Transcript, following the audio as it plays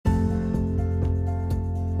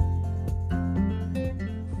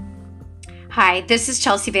Hi, this is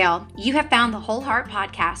Chelsea Vale. You have found the Whole Heart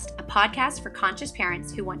Podcast, a podcast for conscious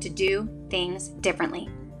parents who want to do things differently.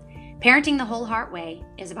 Parenting the Whole Heart Way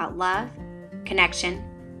is about love, connection,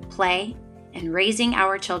 play, and raising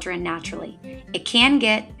our children naturally. It can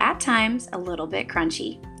get, at times, a little bit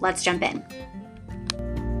crunchy. Let's jump in.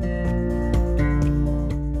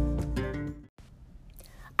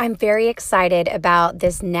 I'm very excited about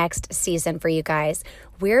this next season for you guys.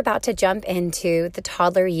 We're about to jump into the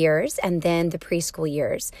toddler years and then the preschool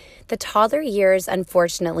years. The toddler years,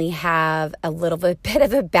 unfortunately, have a little bit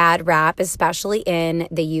of a bad rap, especially in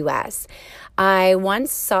the U.S. I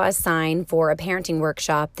once saw a sign for a parenting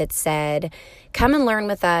workshop that said, "Come and learn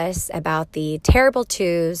with us about the terrible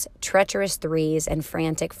twos, treacherous threes, and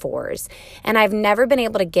frantic fours." And I've never been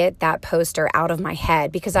able to get that poster out of my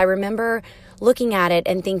head because I remember looking at it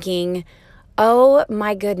and thinking, oh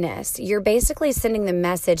my goodness, you're basically sending the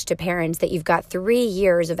message to parents that you've got 3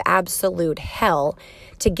 years of absolute hell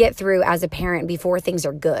to get through as a parent before things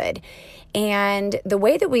are good. And the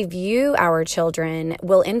way that we view our children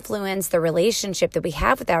will influence the relationship that we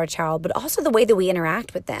have with our child, but also the way that we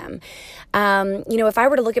interact with them. If I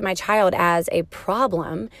were to look at my child as a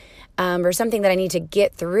problem, or something that I need to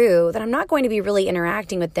get through, then I'm not going to be really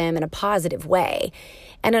interacting with them in a positive way.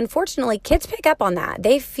 And unfortunately, kids pick up on that.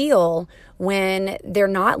 They feel when they're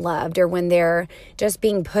not loved or when they're just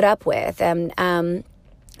being put up with.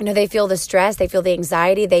 They feel the stress, they feel the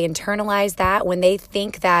anxiety, they internalize that. When they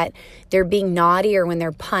think that they're being naughty or when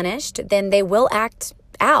they're punished, then they will act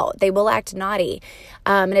out. They will act naughty.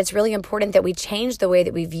 And it's really important that we change the way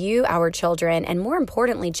that we view our children and, more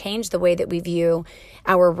importantly, change the way that we view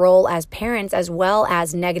our role as parents as well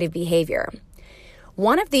as negative behavior.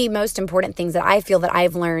 One of the most important things that I feel that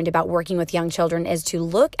I've learned about working with young children is to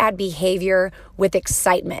look at behavior with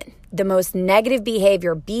excitement. The most negative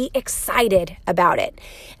behavior, be excited about it.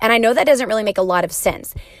 And I know that doesn't really make a lot of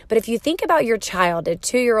sense, but if you think about your child, a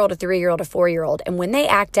 2-year-old, a 3-year-old, a 4-year-old, and when they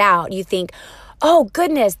act out, you think, oh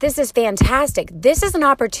goodness, this is fantastic. This is an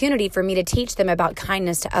opportunity for me to teach them about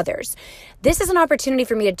kindness to others. This is an opportunity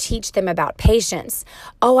for me to teach them about patience.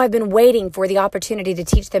 Oh, I've been waiting for the opportunity to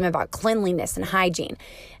teach them about cleanliness and hygiene.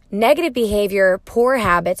 Negative behavior, poor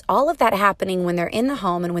habits, all of that happening when they're in the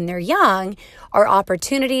home and when they're young are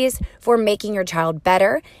opportunities for making your child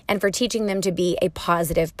better and for teaching them to be a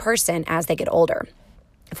positive person as they get older.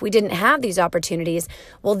 If we didn't have these opportunities,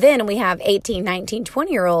 well, then we have 18, 19,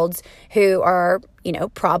 20-year-olds who are,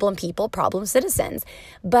 problem people, problem citizens.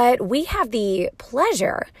 But we have the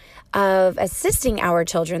pleasure of assisting our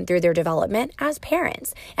children through their development as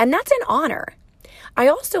parents, and that's an honor. I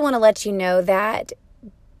also want to let you know that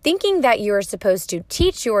thinking that you're supposed to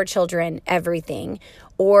teach your children everything,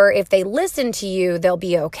 or if they listen to you, they'll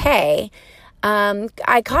be okay,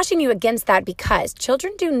 I caution you against that because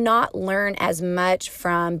children do not learn as much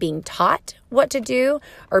from being taught what to do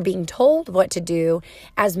or being told what to do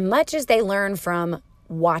as much as they learn from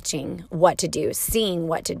watching what to do, seeing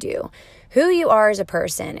what to do, who you are as a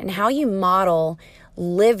person and how you model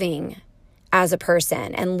living as a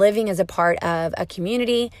person and living as a part of a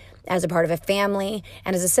community, as a part of a family,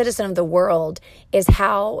 and as a citizen of the world is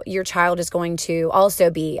how your child is going to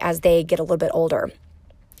also be as they get a little bit older.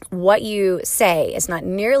 What you say is not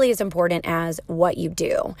nearly as important as what you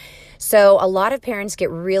do. So a lot of parents get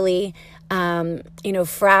really,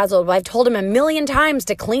 frazzled. I've told him 1,000,000 times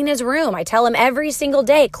to clean his room. I tell him every single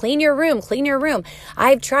day, clean your room, clean your room.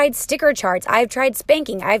 I've tried sticker charts. I've tried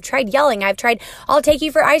spanking. I've tried yelling. I'll take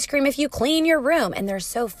you for ice cream if you clean your room. And they're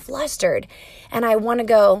so flustered. And I want to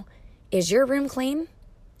go, is your room clean?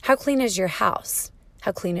 How clean is your house?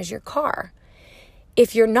 How clean is your car?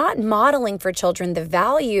 If you're not modeling for children the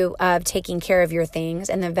value of taking care of your things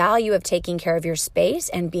and the value of taking care of your space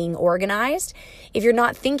and being organized, if you're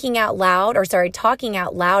not talking out loud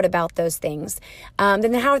about those things,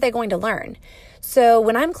 then how are they going to learn? So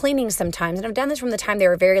when I'm cleaning sometimes, and I've done this from the time they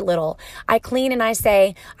were very little, I clean and I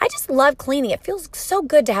say, I just love cleaning. It feels so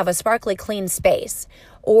good to have a sparkly clean space.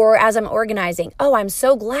 Or as I'm organizing, oh, I'm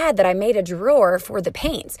so glad that I made a drawer for the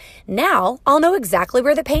paints. Now I'll know exactly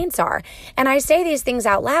where the paints are. And I say these things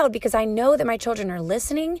out loud because I know that my children are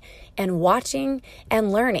listening and watching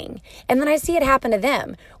and learning. And then I see it happen to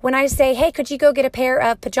them. When I say, hey, could you go get a pair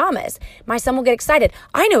of pajamas? My son will get excited.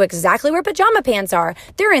 I know exactly where pajama pants are.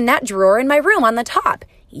 They're in that drawer in my room on the top.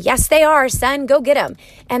 Yes, they are, son. Go get them.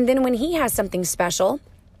 And then when he has something special,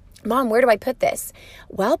 Mom, where do I put this?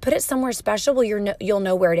 Well, put it somewhere special where you'll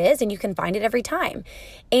know where it is and you can find it every time.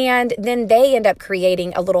 And then they end up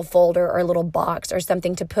creating a little folder or a little box or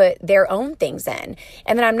something to put their own things in.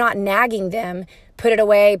 And then I'm not nagging them, put it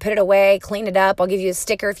away, clean it up. I'll give you a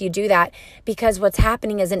sticker if you do that. Because what's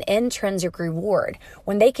happening is an intrinsic reward.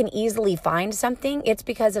 When they can easily find something, it's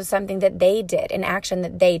because of something that they did, an action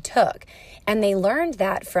that they took. And they learned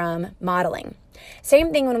that from modeling.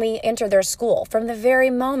 Same thing when we enter their school. From the very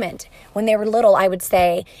moment when they were little, I would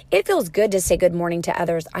say, it feels good to say good morning to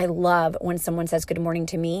others. I love when someone says good morning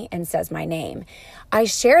to me and says my name. I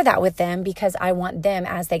share that with them because I want them,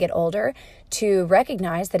 as they get older, to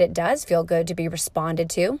recognize that it does feel good to be responded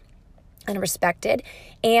to and respected.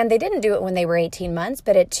 And they didn't do it when they were 18 months,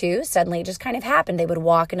 but at 2, suddenly it just kind of happened. They would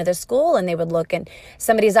walk into the school and they would look in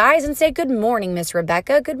somebody's eyes and say, good morning, Miss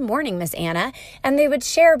Rebecca. Good morning, Miss Anna. And they would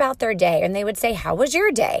share about their day and they would say, how was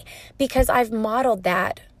your day? Because I've modeled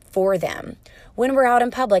that for them. When we're out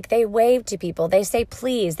in public, they wave to people. They say,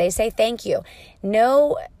 please. They say, thank you.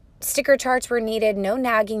 No sticker charts were needed, no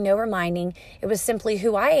nagging, no reminding. It was simply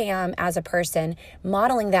who I am as a person,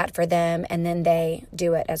 modeling that for them, and then they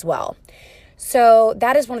do it as well. So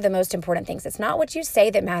that is one of the most important things. It's not what you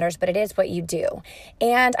say that matters, but it is what you do.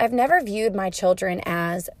 And I've never viewed my children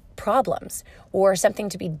as problems or something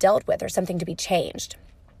to be dealt with or something to be changed.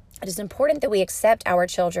 It is important that we accept our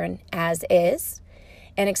children as is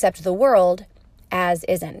and accept the world as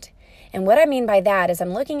isn't. And what I mean by that is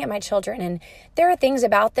I'm looking at my children and there are things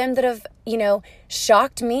about them that have,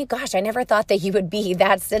 shocked me. Gosh, I never thought that you would be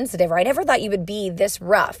that sensitive, or I never thought you would be this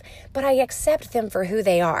rough, but I accept them for who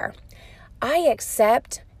they are. I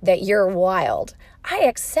accept that you're wild. I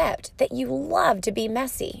accept that you love to be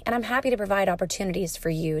messy, and I'm happy to provide opportunities for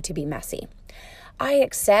you to be messy. I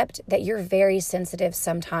accept that you're very sensitive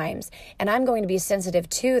sometimes, and I'm going to be sensitive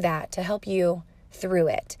to that to help you through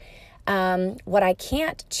it. What I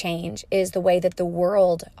can't change is the way that the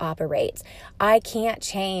world operates. I can't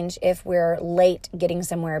change if we're late getting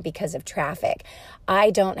somewhere because of traffic.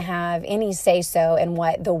 I don't have any say-so in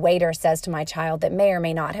what the waiter says to my child that may or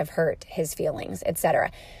may not have hurt his feelings,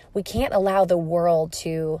 etc. We can't allow the world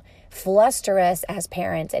to fluster us as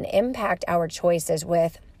parents and impact our choices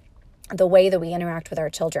with the way that we interact with our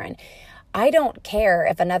children. I don't care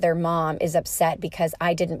if another mom is upset because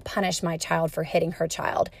I didn't punish my child for hitting her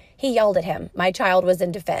child. He yelled at him. My child was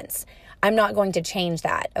in defense. I'm not going to change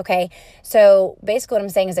that, okay? So basically what I'm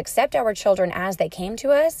saying is accept our children as they came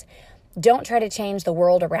to us. Don't try to change the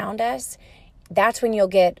world around us. That's when you'll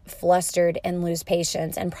get flustered and lose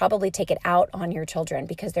patience and probably take it out on your children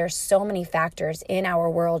because there are so many factors in our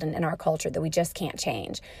world and in our culture that we just can't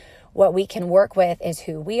change. What we can work with is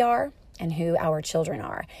who we are and who our children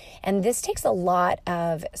are. And this takes a lot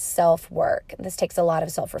of self-work. This takes a lot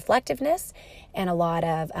of self-reflectiveness and a lot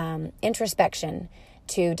of introspection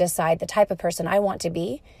to decide the type of person I want to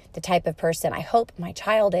be, the type of person I hope my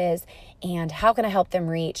child is, and how can I help them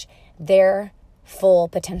reach their full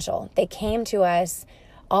potential. They came to us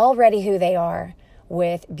already who they are,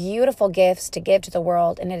 with beautiful gifts to give to the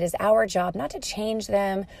world, and it is our job not to change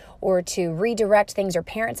them or to redirect things or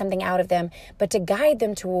parent something out of them, but to guide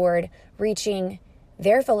them toward reaching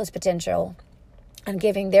their fullest potential and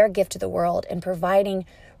giving their gift to the world and providing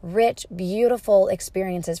rich, beautiful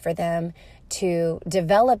experiences for them to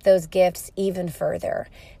develop those gifts even further.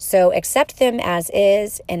 So accept them as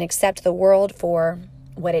is and accept the world for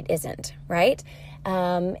what it isn't, right?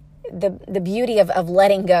 The beauty of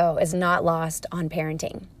letting go is not lost on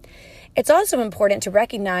parenting. It's also important to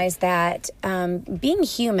recognize that being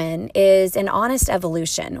human is an honest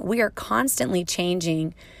evolution. We are constantly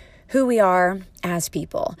changing who we are as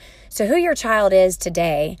people. So who your child is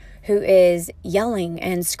today, who is yelling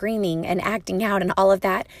and screaming and acting out and all of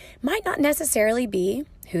that, might not necessarily be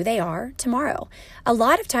who they are tomorrow. A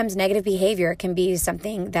lot of times negative behavior can be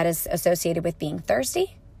something that is associated with being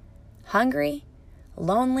thirsty, hungry,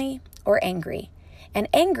 lonely, or angry. And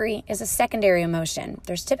angry is a secondary emotion.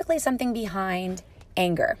 There's typically something behind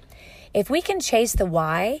anger. If we can chase the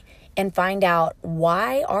why and find out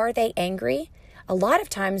why are they angry, a lot of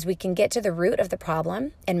times we can get to the root of the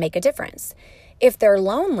problem and make a difference. If they're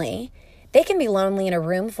lonely, they can be lonely in a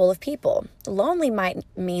room full of people. Lonely might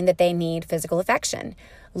mean that they need physical affection.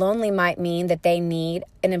 Lonely might mean that they need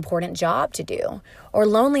an important job to do. Or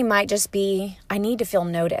lonely might just be, I need to feel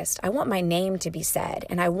noticed. I want my name to be said.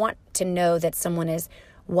 And I want to know that someone is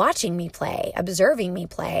watching me play, observing me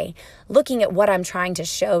play, looking at what I'm trying to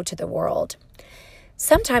show to the world.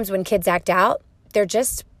 Sometimes when kids act out, they're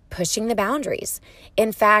just pushing the boundaries.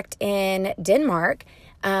 In fact, in Denmark,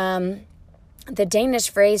 the Danish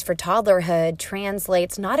phrase for toddlerhood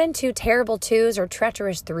translates not into terrible 2s or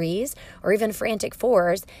treacherous 3s or even frantic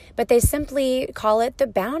 4s, but they simply call it the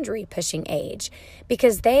boundary pushing age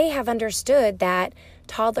because they have understood that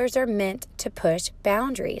Toddlers are meant to push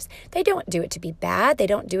boundaries. They don't do it to be bad. They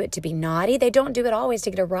don't do it to be naughty. They don't do it always to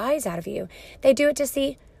get a rise out of you. They do it to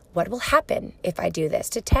see what will happen if I do this,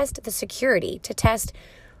 to test the security, to test,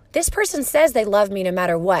 this person says they love me no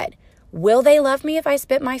matter what. Will they love me if I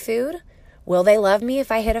spit my food? Will they love me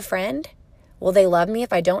if I hit a friend? Will they love me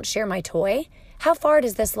if I don't share my toy? How far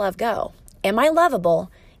does this love go? Am I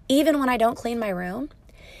lovable even when I don't clean my room?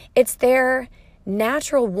 It's their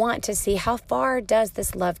natural want to see how far does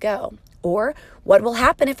this love go? Or what will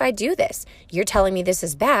happen if I do this? You're telling me this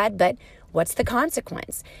is bad, but what's the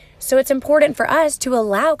consequence? So it's important for us to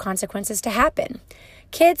allow consequences to happen.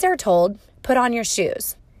 Kids are told, put on your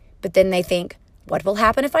shoes, but then they think, what will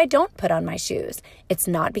happen if I don't put on my shoes? It's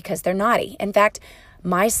not because they're naughty. In fact,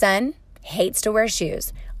 my son hates to wear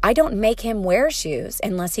shoes. I don't make him wear shoes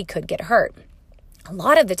unless he could get hurt. A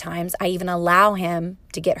lot of the times, I even allow him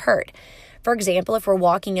to get hurt. For example, if we're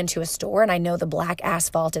walking into a store and I know the black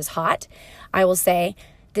asphalt is hot, I will say,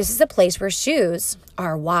 this is a place where shoes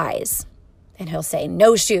are wise. And he'll say,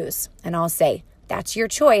 no shoes. And I'll say, that's your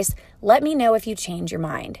choice. Let me know if you change your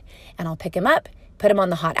mind. And I'll pick him up, put him on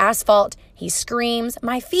the hot asphalt. He screams,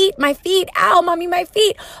 my feet, ow, mommy, my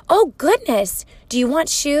feet. Oh, goodness. Do you want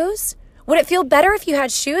shoes? Would it feel better if you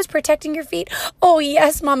had shoes protecting your feet? Oh,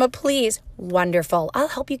 yes, mama, please. Wonderful. I'll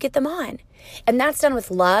help you get them on. And that's done with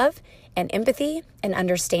love and empathy and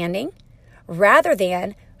understanding, rather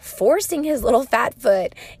than forcing his little fat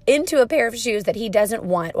foot into a pair of shoes that he doesn't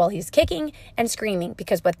want while he's kicking and screaming,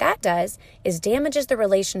 because what that does is damages the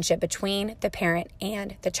relationship between the parent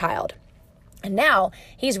and the child. And now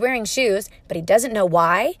he's wearing shoes, but he doesn't know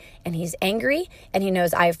why, and he's angry, and he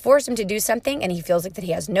knows I have forced him to do something, and he feels like that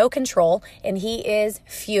he has no control, and he is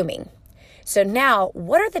fuming. So now,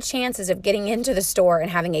 what are the chances of getting into the store and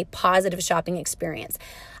having a positive shopping experience?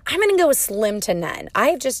 I'm going to go slim to none.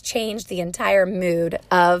 I've just changed the entire mood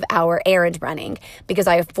of our errand running because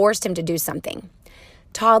I have forced him to do something.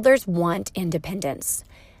 Toddlers want independence.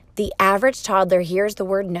 The average toddler hears the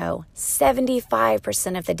word no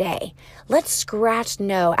 75% of the day. Let's scratch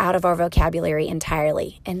no out of our vocabulary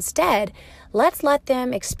entirely. Instead, let's let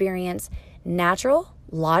them experience natural,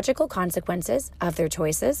 logical consequences of their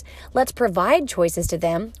choices. Let's provide choices to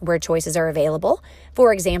them where choices are available.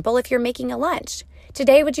 For example, if you're making a lunch,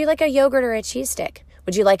 today, would you like a yogurt or a cheese stick?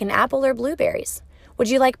 Would you like an apple or blueberries? Would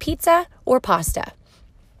you like pizza or pasta?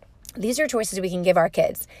 These are choices we can give our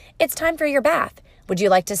kids. It's time for your bath. Would you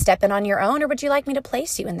like to step in on your own, or would you like me to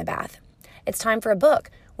place you in the bath? It's time for a book.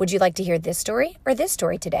 Would you like to hear this story or this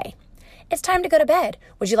story today? It's time to go to bed.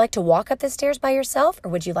 Would you like to walk up the stairs by yourself, or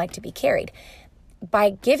would you like to be carried?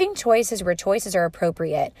 By giving choices where choices are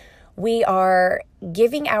appropriate, we are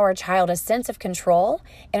giving our child a sense of control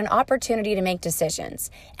and an opportunity to make decisions.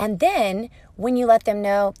 And then when you let them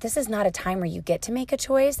know this is not a time where you get to make a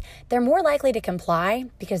choice, they're more likely to comply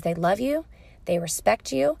because they love you, they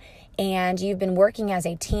respect you, and you've been working as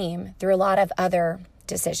a team through a lot of other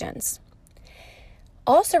decisions.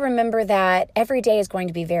 Also remember that every day is going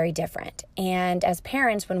to be very different. And as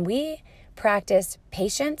parents, when we practice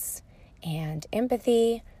patience and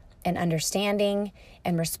empathy and understanding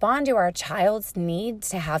and respond to our child's needs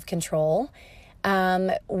to have control,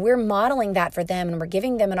 we're modeling that for them, and we're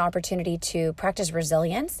giving them an opportunity to practice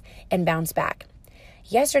resilience and bounce back.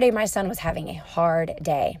 Yesterday, my son was having a hard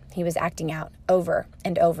day. He was acting out over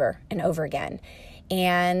and over and over again.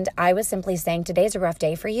 And I was simply saying, today's a rough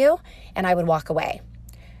day for you, and I would walk away.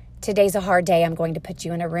 Today's a hard day. I'm going to put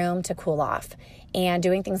you in a room to cool off. And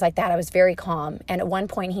doing things like that, I was very calm. And at one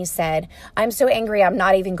point he said, I'm so angry, I'm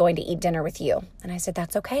not even going to eat dinner with you. And I said,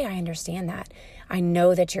 that's okay. I understand that. I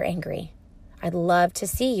know that you're angry. I'd love to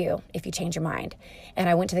see you if you change your mind. And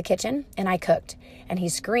I went to the kitchen and I cooked. And he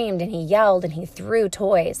screamed and he yelled and he threw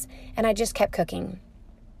toys. And I just kept cooking.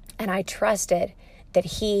 And I trusted that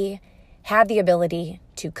he had the ability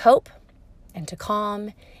to cope and to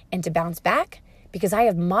calm and to bounce back, because I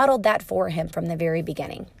have modeled that for him from the very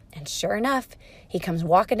beginning. And sure enough, he comes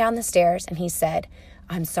walking down the stairs and he said,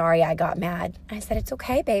 I'm sorry I got mad. I said, it's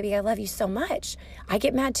okay, baby. I love you so much. I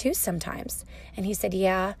get mad too sometimes. And he said,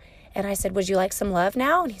 yeah. And I said, would you like some love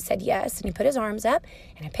now? And he said, yes. And he put his arms up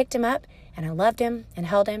and I picked him up and I loved him and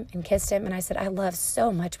held him and kissed him. And I said, I love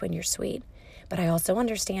so much when you're sweet, but I also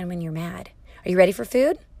understand when you're mad. Are you ready for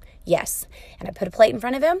food? Yes. And I put a plate in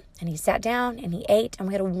front of him and he sat down and he ate and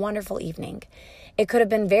we had a wonderful evening. It could have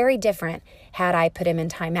been very different had I put him in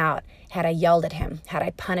timeout, had I yelled at him, had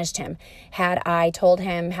I punished him, had I told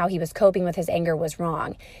him how he was coping with his anger was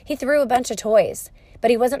wrong. He threw a bunch of toys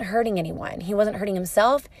but he wasn't hurting anyone. He wasn't hurting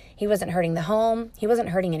himself. He wasn't hurting the home. He wasn't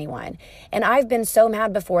hurting anyone. And I've been so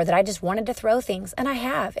mad before that I just wanted to throw things, and I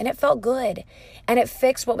have, and it felt good, and it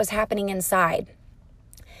fixed what was happening inside.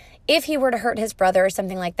 If he were to hurt his brother or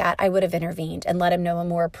something like that, I would have intervened and let him know a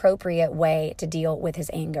more appropriate way to deal with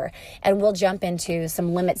his anger. And we'll jump into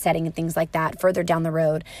some limit setting and things like that further down the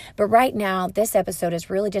road. But right now, this episode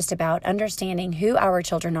is really just about understanding who our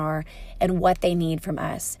children are and what they need from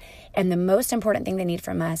us. And the most important thing they need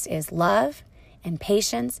from us is love and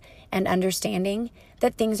patience and understanding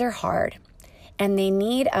that things are hard. And they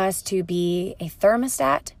need us to be a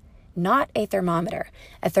thermostat, not a thermometer.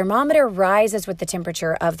 A thermometer rises with the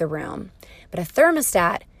temperature of the room, but a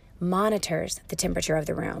thermostat monitors the temperature of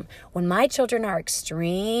the room. When my children are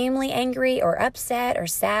extremely angry or upset or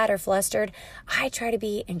sad or flustered, I try to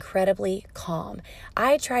be incredibly calm.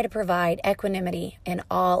 I try to provide equanimity in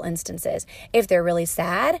all instances. If they're really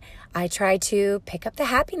sad, I try to pick up the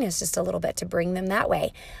happiness just a little bit to bring them that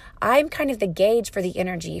way. I'm kind of the gauge for the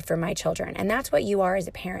energy for my children, and that's what you are as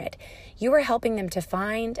a parent. You are helping them to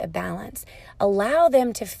find a balance. Allow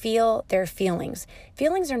them to feel their feelings.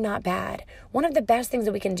 Feelings are not bad. One of the best things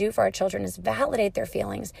that we can do for our children is validate their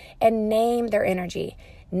feelings and name their energy.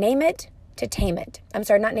 Name it to tame it. I'm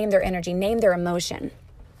sorry, not name their energy, name their emotion.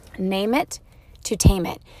 Name it to tame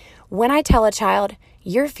it. When I tell a child,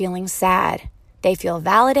 you're feeling sad, they feel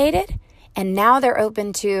validated. And now they're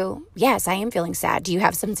open to, yes, I am feeling sad. Do you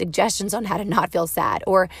have some suggestions on how to not feel sad?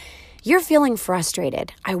 Or you're feeling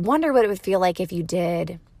frustrated. I wonder what it would feel like if you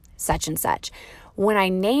did such and such. When I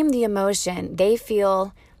name the emotion, they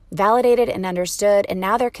feel validated and understood, and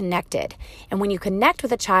now they're connected. And when you connect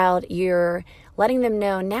with a child, you're letting them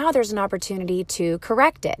know now there's an opportunity to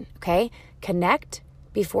correct it, okay? Connect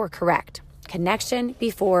before correct. Connection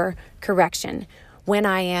before correction. When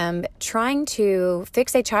I am trying to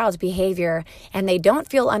fix a child's behavior and they don't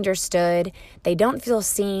feel understood, they don't feel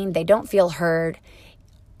seen, they don't feel heard,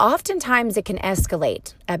 oftentimes it can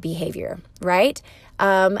escalate a behavior, right?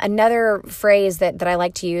 Another phrase that I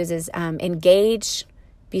like to use is engage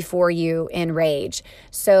before you enrage.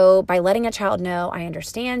 So by letting a child know, I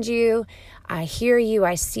understand you, I hear you,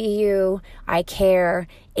 I see you, I care,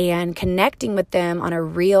 and connecting with them on a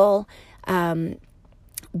real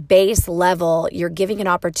base level, you're giving an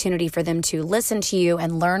opportunity for them to listen to you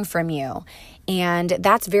and learn from you. And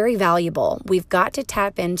that's very valuable. We've got to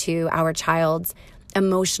tap into our child's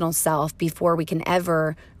emotional self before we can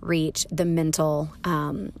ever reach the mental,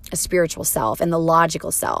 spiritual self and the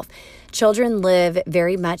logical self. Children live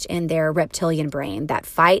very much in their reptilian brain, that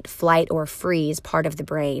fight, flight, or freeze part of the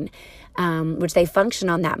brain, which they function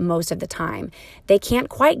on that most of the time. They can't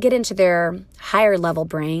quite get into their higher level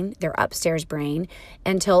brain, their upstairs brain,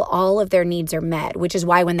 until all of their needs are met, which is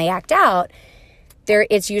why when they act out,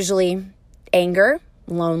 it's usually anger,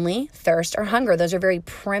 lonely, thirst, or hunger. Those are very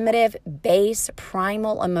primitive, base,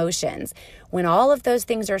 primal emotions. When all of those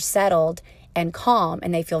things are settled and calm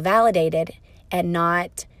and they feel validated and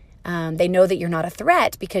not they know that you're not a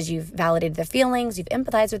threat because you've validated the feelings, you've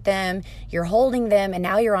empathized with them, you're holding them, and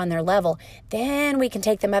now you're on their level. Then we can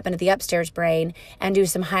take them up into the upstairs brain and do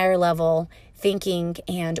some higher level thinking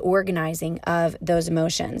and organizing of those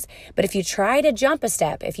emotions. But if you try to jump a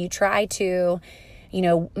step, if you try to,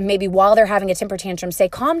 maybe while they're having a temper tantrum, say,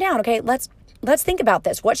 calm down, okay, let's think about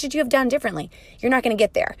this. What should you have done differently? You're not going to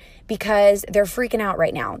get there because they're freaking out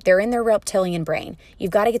right now. They're in their reptilian brain.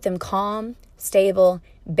 You've got to get them calm, stable,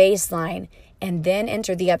 baseline, and then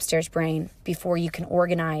enter the upstairs brain before you can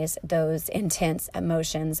organize those intense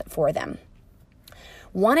emotions for them.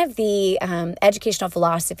 One of the educational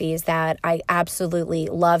philosophies that I absolutely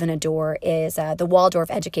love and adore is the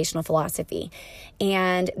Waldorf educational philosophy.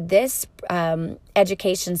 And this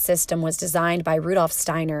education system was designed by Rudolf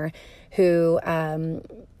Steiner, who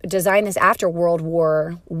designed this after World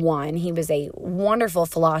War I. He was a wonderful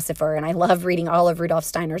philosopher, and I love reading all of Rudolf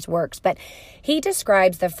Steiner's works. But he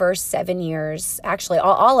describes the first 7 years, actually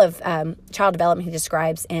all of child development he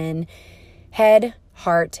describes in head,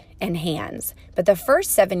 heart, and hands. But the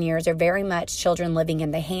first 7 years are very much children living in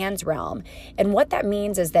the hands realm. And what that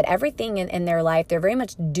means is that everything in their life, they're very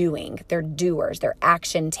much doing. They're doers. They're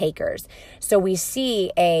action takers. So we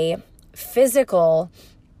see a physical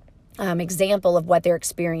example of what they're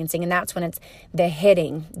experiencing. And that's when it's the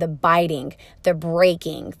hitting, the biting, the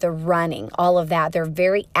breaking, the running, all of that. They're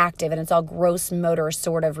very active and it's all gross motor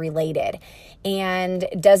sort of related. And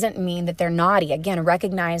it doesn't mean that they're naughty. Again,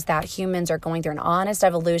 recognize that humans are going through an honest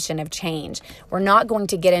evolution of change. We're not going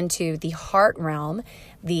to get into the heart realm,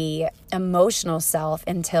 the emotional self,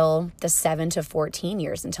 until the 7 to 14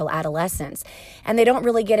 years, until adolescence. And they don't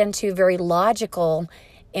really get into very logical,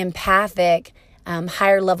 empathic,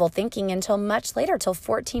 higher level thinking until much later, till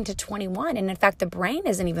 14 to 21. And in fact, the brain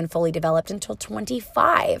isn't even fully developed until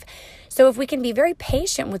 25. So if we can be very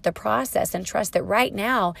patient with the process and trust that right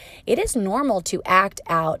now it is normal to act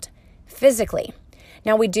out physically.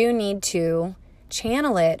 Now, we do need to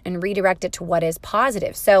channel it and redirect it to what is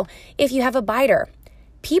positive. So if you have a biter,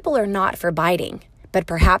 people are not for biting, but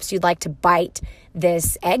perhaps you'd like to bite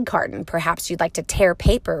this egg carton. Perhaps you'd like to tear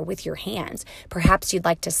paper with your hands. Perhaps you'd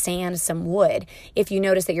like to sand some wood. If you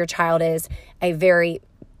notice that your child is a very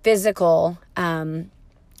physical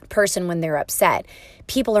person when they're upset,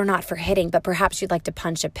 people are not for hitting, but perhaps you'd like to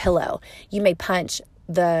punch a pillow. You may punch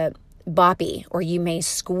the boppy, or you may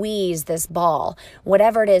squeeze this ball.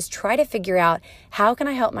 Whatever it is, try to figure out, how can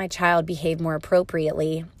I help my child behave more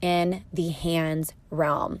appropriately in the hands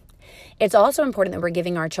realm? It's also important that we're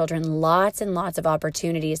giving our children lots and lots of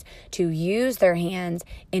opportunities to use their hands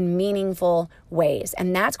in meaningful ways.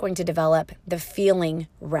 And that's going to develop the feeling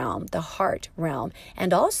realm, the heart realm,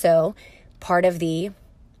 and also part of the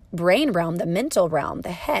brain realm, the mental realm,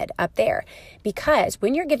 the head up there. Because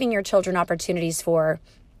when you're giving your children opportunities for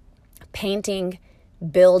painting,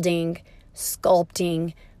 building,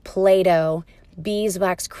 sculpting, Play-Doh,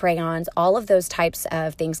 beeswax crayons, all of those types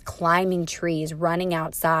of things, climbing trees, running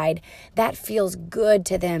outside, that feels good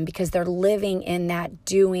to them because they're living in that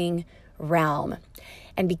doing realm.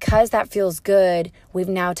 And because that feels good, we've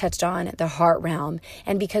now touched on the heart realm.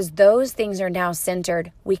 And because those things are now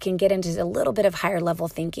centered, we can get into a little bit of higher level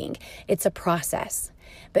thinking. It's a process.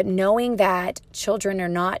 But knowing that children are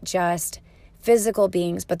not just physical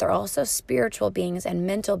beings, but they're also spiritual beings and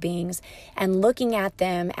mental beings, and looking at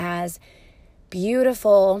them as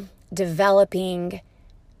beautiful, developing,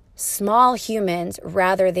 small humans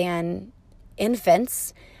rather than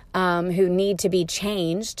infants who need to be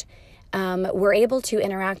changed, we're able to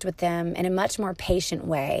interact with them in a much more patient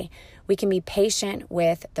way. We can be patient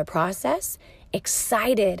with the process,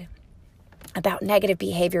 excited about negative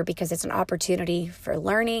behavior because it's an opportunity for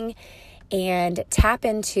learning, and tap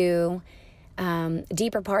into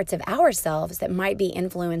deeper parts of ourselves that might be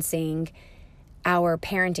influencing our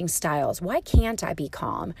parenting styles. Why can't I be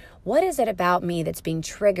calm? What is it about me that's being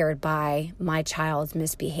triggered by my child's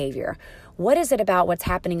misbehavior? What is it about what's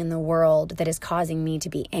happening in the world that is causing me to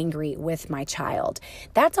be angry with my child?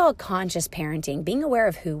 That's all conscious parenting. Being aware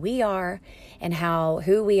of who we are and how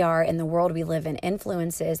who we are in the world we live in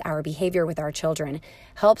influences our behavior with our children,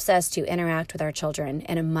 helps us to interact with our children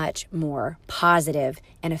in a much more positive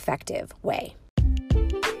and effective way.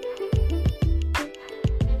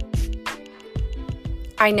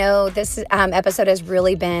 I know this episode has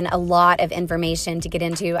really been a lot of information to get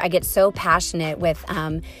into. I get so passionate with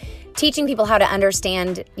teaching people how to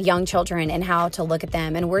understand young children and how to look at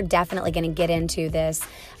them. And we're definitely going to get into this,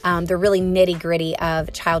 the really nitty gritty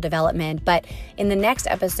of child development. But in the next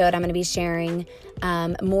episode, I'm going to be sharing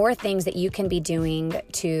more things that you can be doing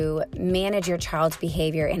to manage your child's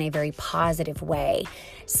behavior in a very positive way.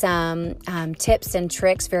 Some tips and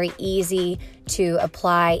tricks, very easy to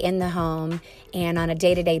apply in the home and on a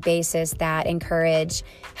day-to-day basis, that encourage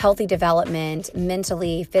healthy development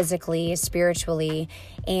mentally, physically, spiritually,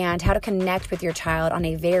 and how to connect with your child on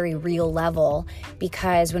a very real level.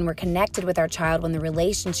 Because when we're connected with our child, when the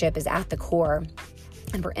relationship is at the core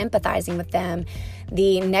and we're empathizing with them,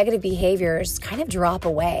 the negative behaviors kind of drop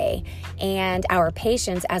away, and our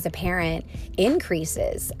patience as a parent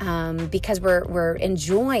increases because we're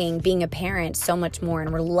enjoying being a parent so much more,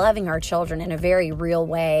 and we're loving our children in a very real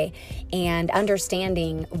way and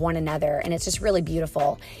understanding one another. And it's just really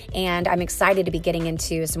beautiful. And I'm excited to be getting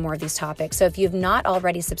into some more of these topics. So if you've not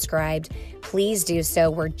already subscribed, please do so.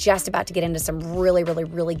 We're just about to get into some really, really,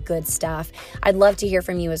 really good stuff. I'd love to hear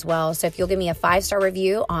from you as well. So if you'll give me a 5-star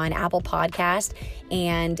review on Apple Podcast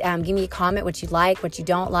and give me a comment, what you like, what you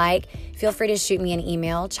don't like, feel free to shoot me an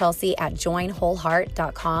email,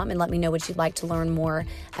 Chelsea@joinwholeheart.com, and let me know what you'd like to learn more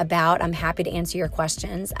about. I'm happy to answer your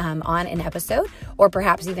questions on an episode, or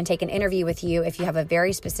perhaps even take an interview with you if you have a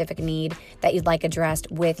very specific need that you'd like addressed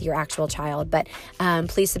with your actual child. But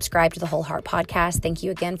please subscribe to the Whole Heart Podcast. Thank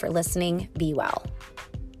you again for listening. Be well.